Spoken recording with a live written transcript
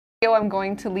I'm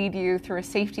going to lead you through a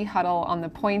safety huddle on the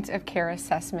point of care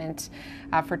assessment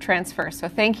for transfer. So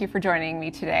thank you for joining me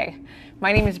today.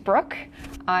 My name is Brooke.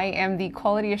 I am the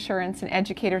Quality Assurance and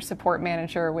Educator Support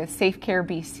Manager with SafeCare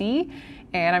BC,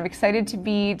 and I'm excited to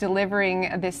be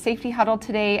delivering this safety huddle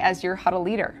today as your huddle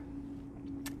leader.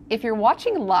 If you're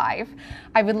watching live,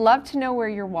 I would love to know where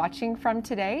you're watching from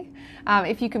today.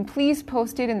 If you can please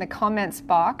post it in the comments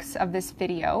box of this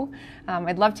video.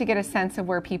 I'd love to get a sense of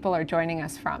where people are joining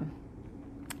us from.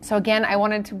 So again, I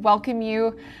wanted to welcome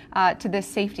you to this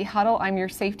safety huddle. I'm your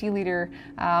safety leader,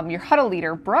 your huddle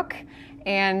leader, Brooke.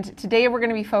 And today we're going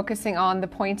to be focusing on the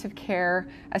point of care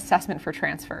assessment for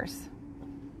transfers.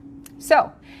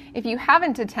 So, if you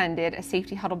haven't attended a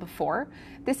safety huddle before,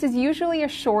 this is usually a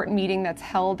short meeting that's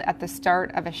held at the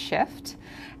start of a shift,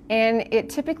 and it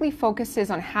typically focuses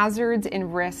on hazards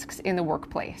and risks in the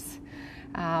workplace.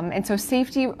 And so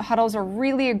safety huddles are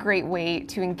really a great way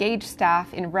to engage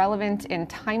staff in relevant and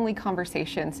timely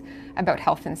conversations about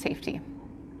health and safety.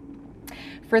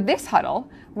 For this huddle,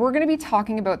 we're going to be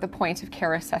talking about the point of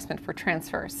care assessment for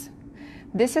transfers.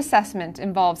 This assessment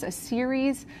involves a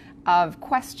series of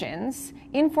questions,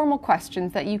 informal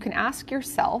questions that you can ask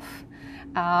yourself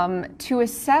to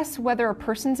assess whether a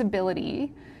person's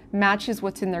ability matches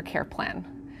what's in their care plan.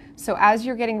 So as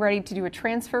you're getting ready to do a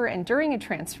transfer and during a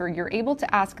transfer, you're able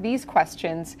to ask these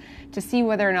questions to see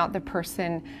whether or not the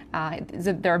person,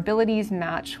 their abilities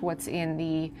match what's in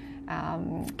the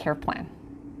care plan.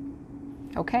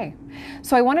 Okay,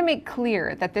 so I want to make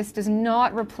clear that this does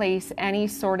not replace any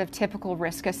sort of typical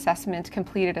risk assessment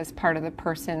completed as part of the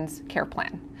person's care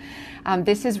plan.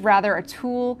 This is rather a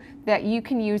tool that you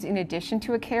can use in addition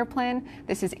to a care plan.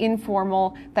 This is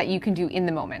informal that you can do in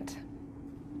the moment.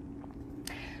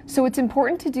 So it's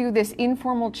important to do this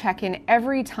informal check-in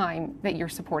every time that you're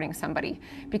supporting somebody,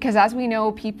 because as we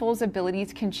know, people's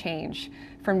abilities can change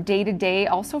from day to day,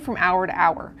 also from hour to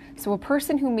hour. So a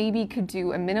person who maybe could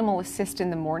do a minimal assist in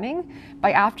the morning,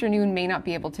 by afternoon may not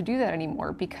be able to do that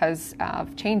anymore because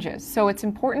of changes. So it's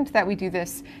important that we do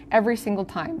this every single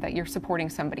time that you're supporting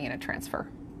somebody in a transfer.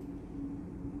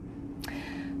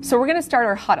 So we're going to start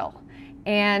our huddle.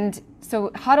 And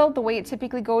so huddle, the way it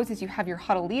typically goes is you have your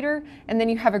huddle leader and then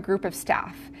you have a group of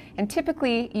staff. And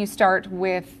typically you start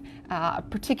with a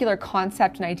particular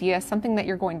concept and idea, something that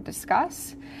you're going to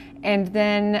discuss. And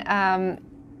then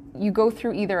you go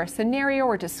through either a scenario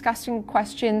or discussion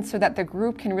questions so that the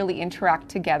group can really interact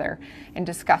together and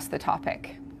discuss the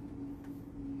topic.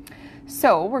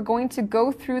 So we're going to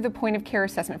go through the point of care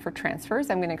assessment for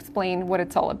transfers. I'm going to explain what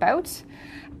it's all about.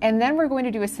 And then we're going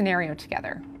to do a scenario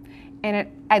together. And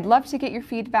I'd love to get your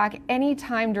feedback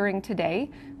anytime during today.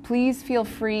 Please feel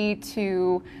free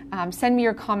to send me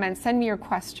your comments, send me your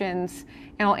questions,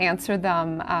 and I'll answer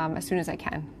them as soon as I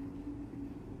can.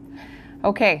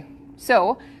 Okay,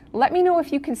 so let me know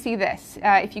if you can see this.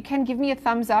 If you can, give me a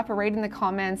thumbs up or write in the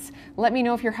comments. Let me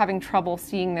know if you're having trouble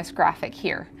seeing this graphic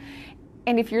here.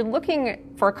 And if you're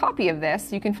looking for a copy of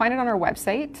this, you can find it on our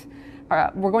website.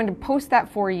 We're going to post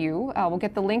that for you. We'll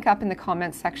get the link up in the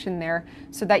comments section there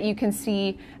so that you can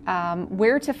see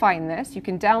where to find this. You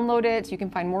can download it. You can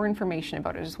find more information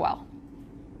about it as well.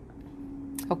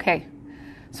 Okay,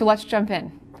 so let's jump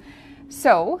in.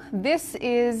 So this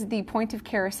is the point of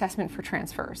care assessment for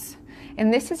transfers.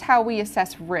 And this is how we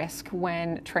assess risk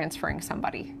when transferring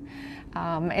somebody.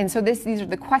 And so these are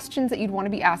the questions that you'd want to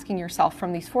be asking yourself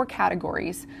from these 4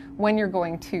 categories when you're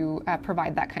going to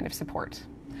provide that kind of support.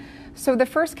 So the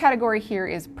first category here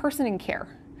is person in care.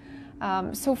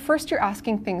 So first you're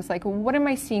asking things like, what am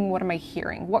I seeing? What am I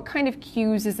hearing? What kind of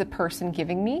cues is the person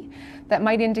giving me that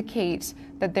might indicate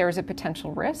that there's a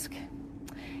potential risk?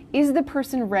 Is the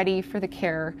person ready for the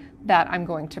care that I'm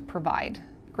going to provide?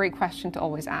 Great question to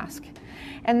always ask.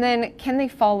 And then, can they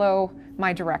follow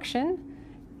my direction?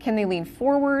 Can they lean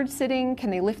forward sitting? Can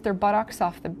they lift their buttocks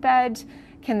off the bed?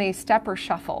 Can they step or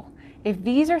shuffle? If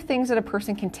these are things that a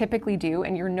person can typically do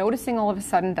and you're noticing all of a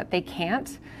sudden that they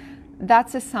can't,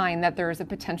 that's a sign that there is a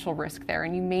potential risk there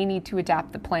and you may need to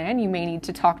adapt the plan. You may need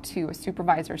to talk to a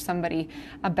supervisor or somebody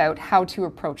about how to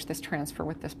approach this transfer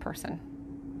with this person.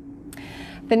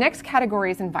 The next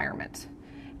category is environment.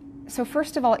 So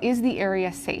first of all, is the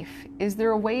area safe? Is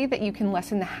there a way that you can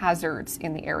lessen the hazards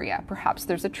in the area? Perhaps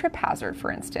there's a trip hazard,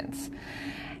 for instance.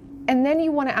 And then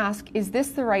you want to ask, is this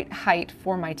the right height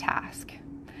for my task?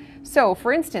 So,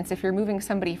 for instance, if you're moving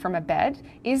somebody from a bed,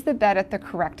 is the bed at the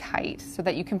correct height so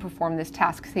that you can perform this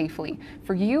task safely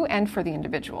for you and for the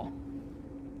individual?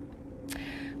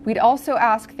 We'd also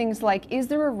ask things like, is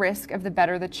there a risk of the bed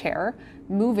or the chair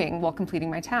moving while completing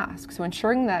my task? So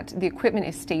ensuring that the equipment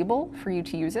is stable for you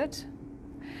to use it.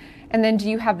 And then, do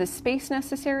you have the space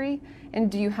necessary?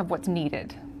 And do you have what's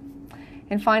needed?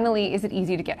 And finally, is it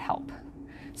easy to get help?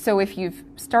 So if you've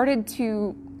started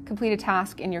to complete a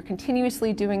task and you're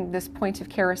continuously doing this point of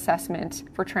care assessment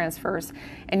for transfers,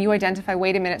 and you identify,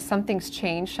 wait a minute, something's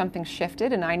changed, something's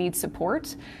shifted, and I need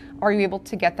support, are you able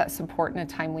to get that support in a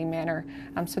timely manner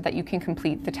so that you can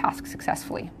complete the task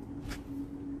successfully?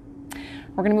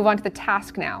 We're going to move on to the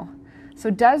task now. So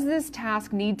does this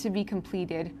task need to be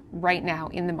completed right now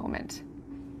in the moment?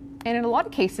 And in a lot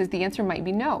of cases, the answer might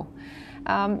be no.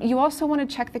 You also want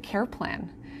to check the care plan.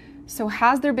 So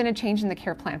has there been a change in the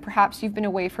care plan? Perhaps you've been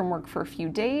away from work for a few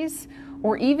days,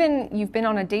 or even you've been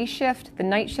on a day shift, the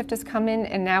night shift has come in,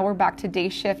 and now we're back to day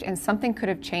shift, and something could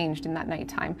have changed in that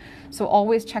nighttime. So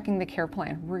always checking the care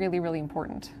plan, really, really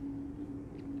important.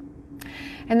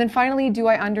 And then finally, do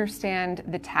I understand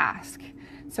the task?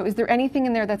 So is there anything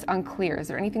in there that's unclear? Is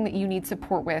there anything that you need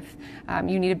support with,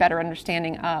 you need a better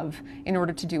understanding of in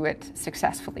order to do it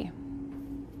successfully?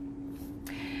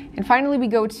 And finally, we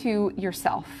go to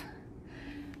yourself.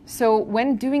 So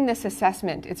when doing this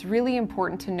assessment, it's really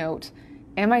important to note,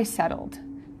 am I settled?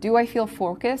 Do I feel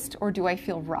focused or do I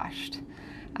feel rushed?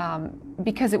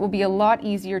 Because it will be a lot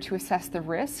easier to assess the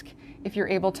risk if you're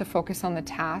able to focus on the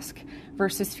task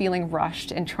versus feeling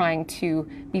rushed and trying to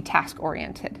be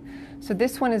task-oriented. So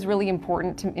this one is really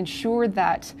important to ensure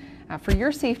that for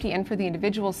your safety and for the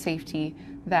individual's safety,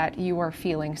 that you are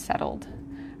feeling settled.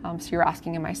 So you're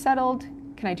asking, am I settled?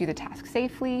 Can I do the task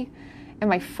safely?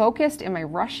 Am I focused? Am I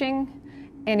rushing?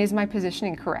 And is my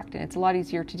positioning correct? And it's a lot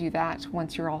easier to do that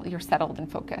once you're settled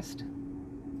and focused.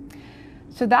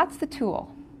 So that's the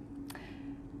tool.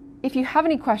 If you have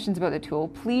any questions about the tool,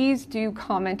 please do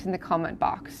comment in the comment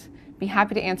box. Be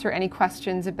happy to answer any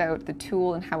questions about the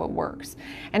tool and how it works.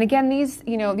 And again,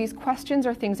 these questions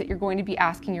are things that you're going to be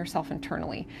asking yourself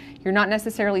internally. You're not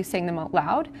necessarily saying them out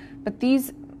loud, but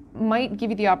these might give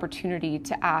you the opportunity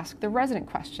to ask the resident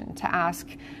question, to ask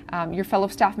your fellow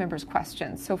staff members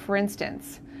questions. So for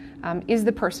instance, is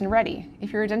the person ready?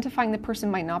 If you're identifying the person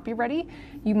might not be ready,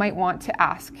 you might want to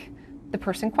ask the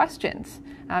person questions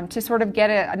to sort of get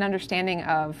an understanding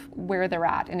of where they're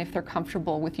at and if they're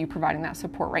comfortable with you providing that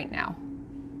support right now.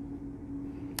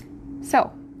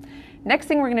 So next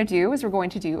thing we're going to do is we're going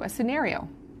to do a scenario.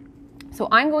 So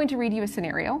I'm going to read you a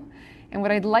scenario. And what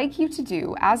I'd like you to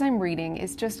do as I'm reading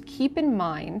is just keep in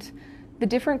mind the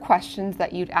different questions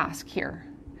that you'd ask here.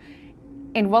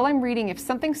 And while I'm reading, if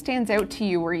something stands out to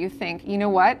you where you think, you know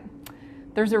what,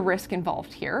 there's a risk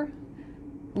involved here,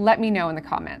 let me know in the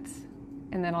comments.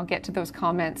 And then I'll get to those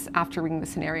comments after reading the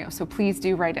scenario. So please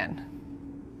do write in.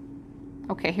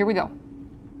 Okay, here we go.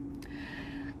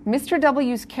 Mr.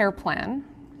 W's care plan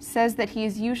says that he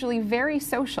is usually very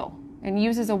social and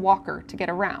uses a walker to get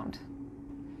around.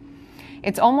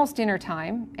 It's almost dinner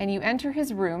time, and you enter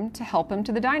his room to help him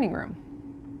to the dining room.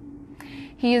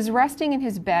 He is resting in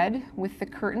his bed with the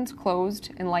curtains closed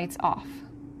and lights off.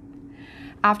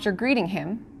 After greeting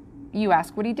him, you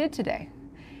ask what he did today,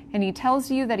 and he tells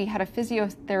you that he had a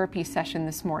physiotherapy session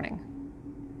this morning.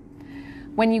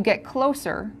 When you get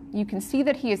closer, you can see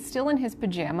that he is still in his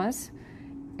pajamas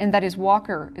and that his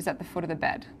walker is at the foot of the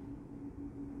bed.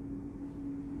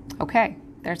 Okay,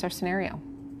 there's our scenario.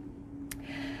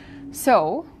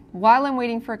 So, while I'm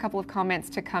waiting for a couple of comments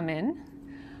to come in,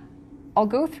 I'll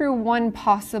go through one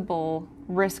possible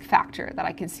risk factor that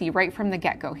I can see right from the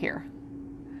get-go here.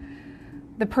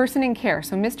 The person in care,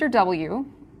 so Mr. W,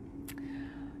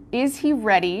 is he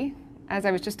ready, as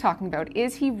I was just talking about,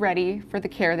 is he ready for the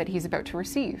care that he's about to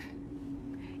receive?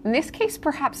 In this case,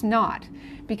 perhaps not,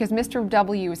 because Mr.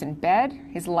 W is in bed,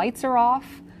 his lights are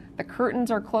off, the curtains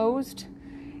are closed.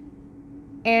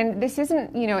 And this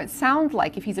isn't, it sounds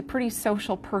like if he's a pretty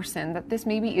social person that this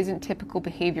maybe isn't typical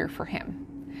behavior for him.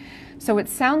 So it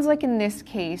sounds like in this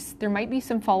case, there might be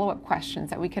some follow-up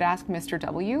questions that we could ask Mr.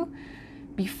 W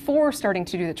before starting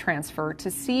to do the transfer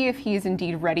to see if he is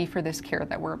indeed ready for this care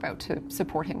that we're about to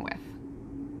support him with.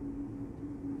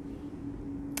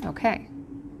 Okay.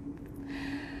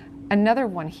 Another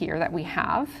one here that we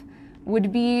have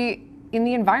would be in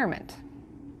the environment.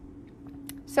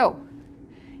 So,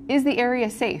 is the area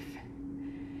safe?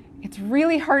 It's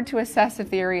really hard to assess if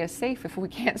the area is safe if we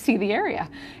can't see the area.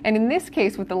 And in this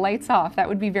case, with the lights off, that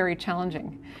would be very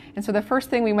challenging. And so the first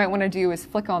thing we might want to do is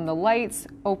flick on the lights,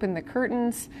 open the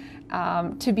curtains,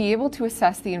 to be able to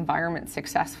assess the environment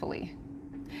successfully.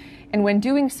 And when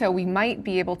doing so, we might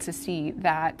be able to see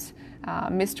that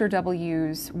Mr.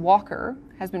 W's walker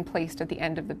has been placed at the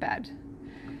end of the bed.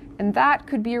 And that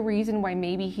could be a reason why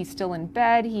maybe he's still in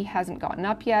bed, he hasn't gotten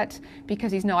up yet,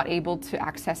 because he's not able to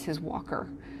access his walker.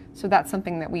 So that's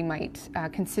something that we might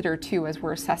consider too as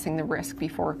we're assessing the risk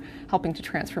before helping to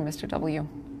transfer Mr. W.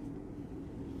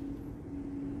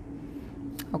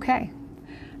 Okay,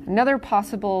 another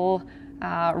possible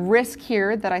risk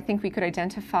here that I think we could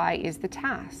identify is the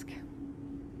task.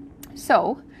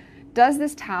 So, does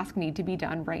this task need to be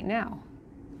done right now?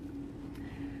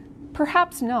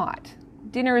 Perhaps not.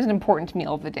 Dinner is an important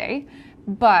meal of the day,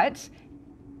 but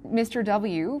Mr.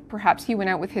 W, perhaps he went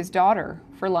out with his daughter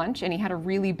for lunch and he had a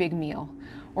really big meal.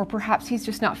 Or perhaps he's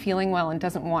just not feeling well and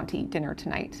doesn't want to eat dinner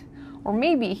tonight. Or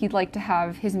maybe he'd like to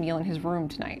have his meal in his room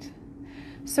tonight.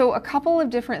 So a couple of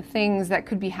different things that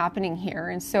could be happening here.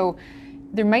 And so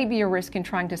there might be a risk in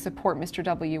trying to support Mr.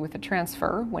 W with a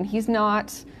transfer when he's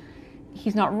not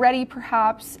ready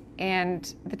perhaps,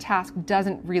 and the task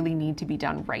doesn't really need to be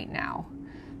done right now.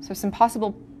 So some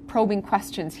possible probing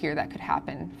questions here that could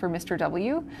happen for Mr.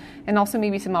 W, and also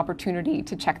maybe some opportunity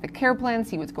to check the care plan,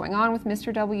 see what's going on with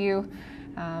Mr. W,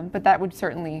 but that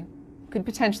could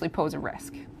potentially pose a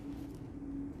risk.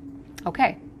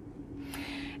 Okay,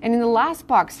 and in the last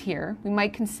box here, we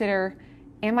might consider,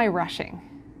 am I rushing?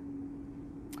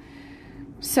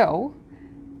 So,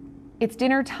 it's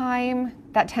dinner time.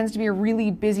 That tends to be a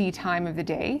really busy time of the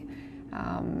day.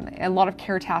 A lot of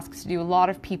care tasks to do, a lot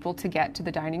of people to get to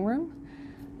the dining room.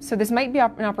 So this might be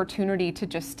an opportunity to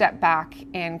just step back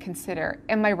and consider,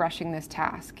 am I rushing this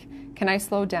task? Can I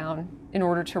slow down in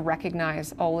order to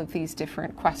recognize all of these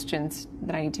different questions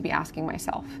that I need to be asking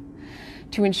myself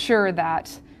to ensure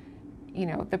that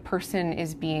the person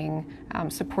is being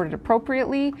supported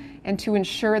appropriately, and to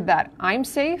ensure that I'm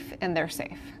safe and they're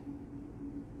safe.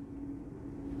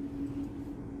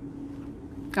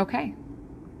 Okay.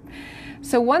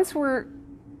 So once we're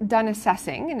done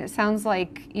assessing, and it sounds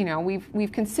like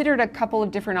we've considered a couple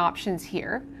of different options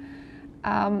here,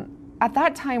 at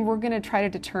that time we're going to try to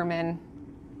determine,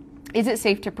 is it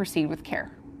safe to proceed with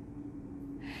care?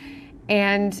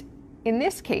 And in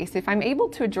this case, if I'm able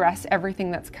to address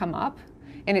everything that's come up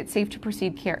and it's safe to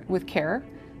proceed with care,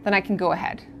 then I can go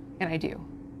ahead, and I do.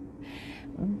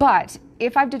 But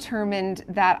if I've determined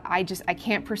that I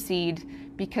can't proceed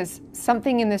because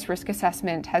something in this risk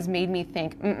assessment has made me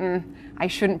think, I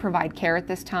shouldn't provide care at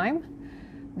this time,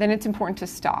 then it's important to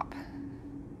stop.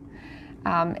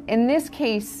 In this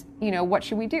case, what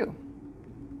should we do?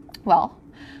 Well,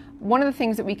 one of the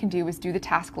things that we can do is do the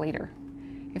task later.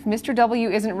 If Mr. W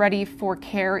isn't ready for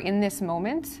care in this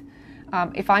moment,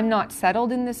 if I'm not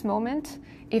settled in this moment,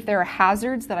 if there are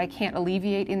hazards that I can't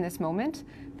alleviate in this moment,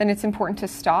 then it's important to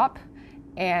stop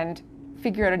and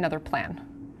figure out another plan.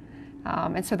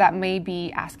 And so that may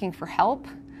be asking for help.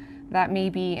 That may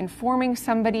be informing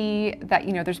somebody that,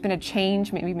 there's been a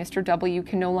change. Maybe Mr. W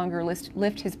can no longer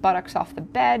lift his buttocks off the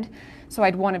bed. So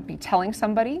I'd want to be telling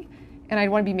somebody, and I'd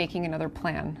want to be making another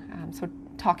plan. So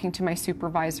talking to my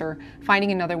supervisor,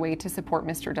 finding another way to support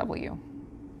Mr. W.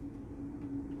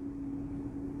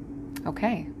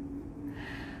 Okay.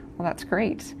 Well, that's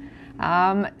great.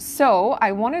 So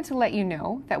I wanted to let you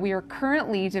know that we are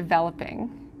currently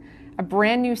developing a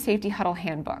brand new Safety Huddle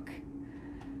handbook,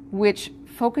 which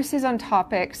focuses on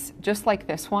topics just like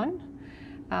this one.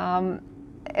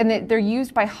 And they're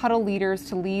used by Huddle leaders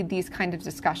to lead these kind of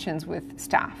discussions with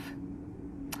staff.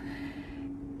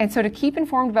 And so to keep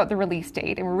informed about the release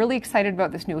date, and we're really excited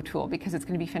about this new tool because it's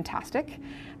going to be fantastic,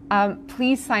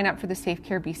 please sign up for the Safe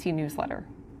Care BC newsletter.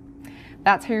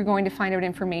 That's how you're going to find out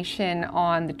information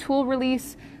on the tool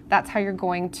release. That's how you're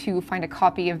going to find a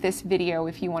copy of this video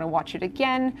if you want to watch it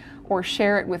again or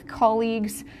share it with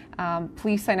colleagues.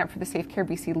 Please sign up for the Safe Care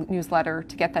BC newsletter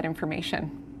to get that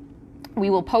information.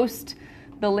 We will post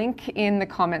the link in the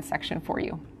comments section for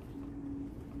you.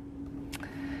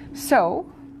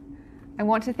 So, I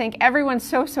want to thank everyone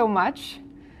so much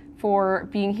for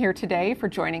being here today, for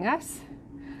joining us.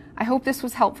 I hope this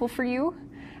was helpful for you.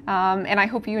 And I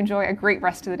hope you enjoy a great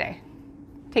rest of the day.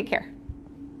 Take care.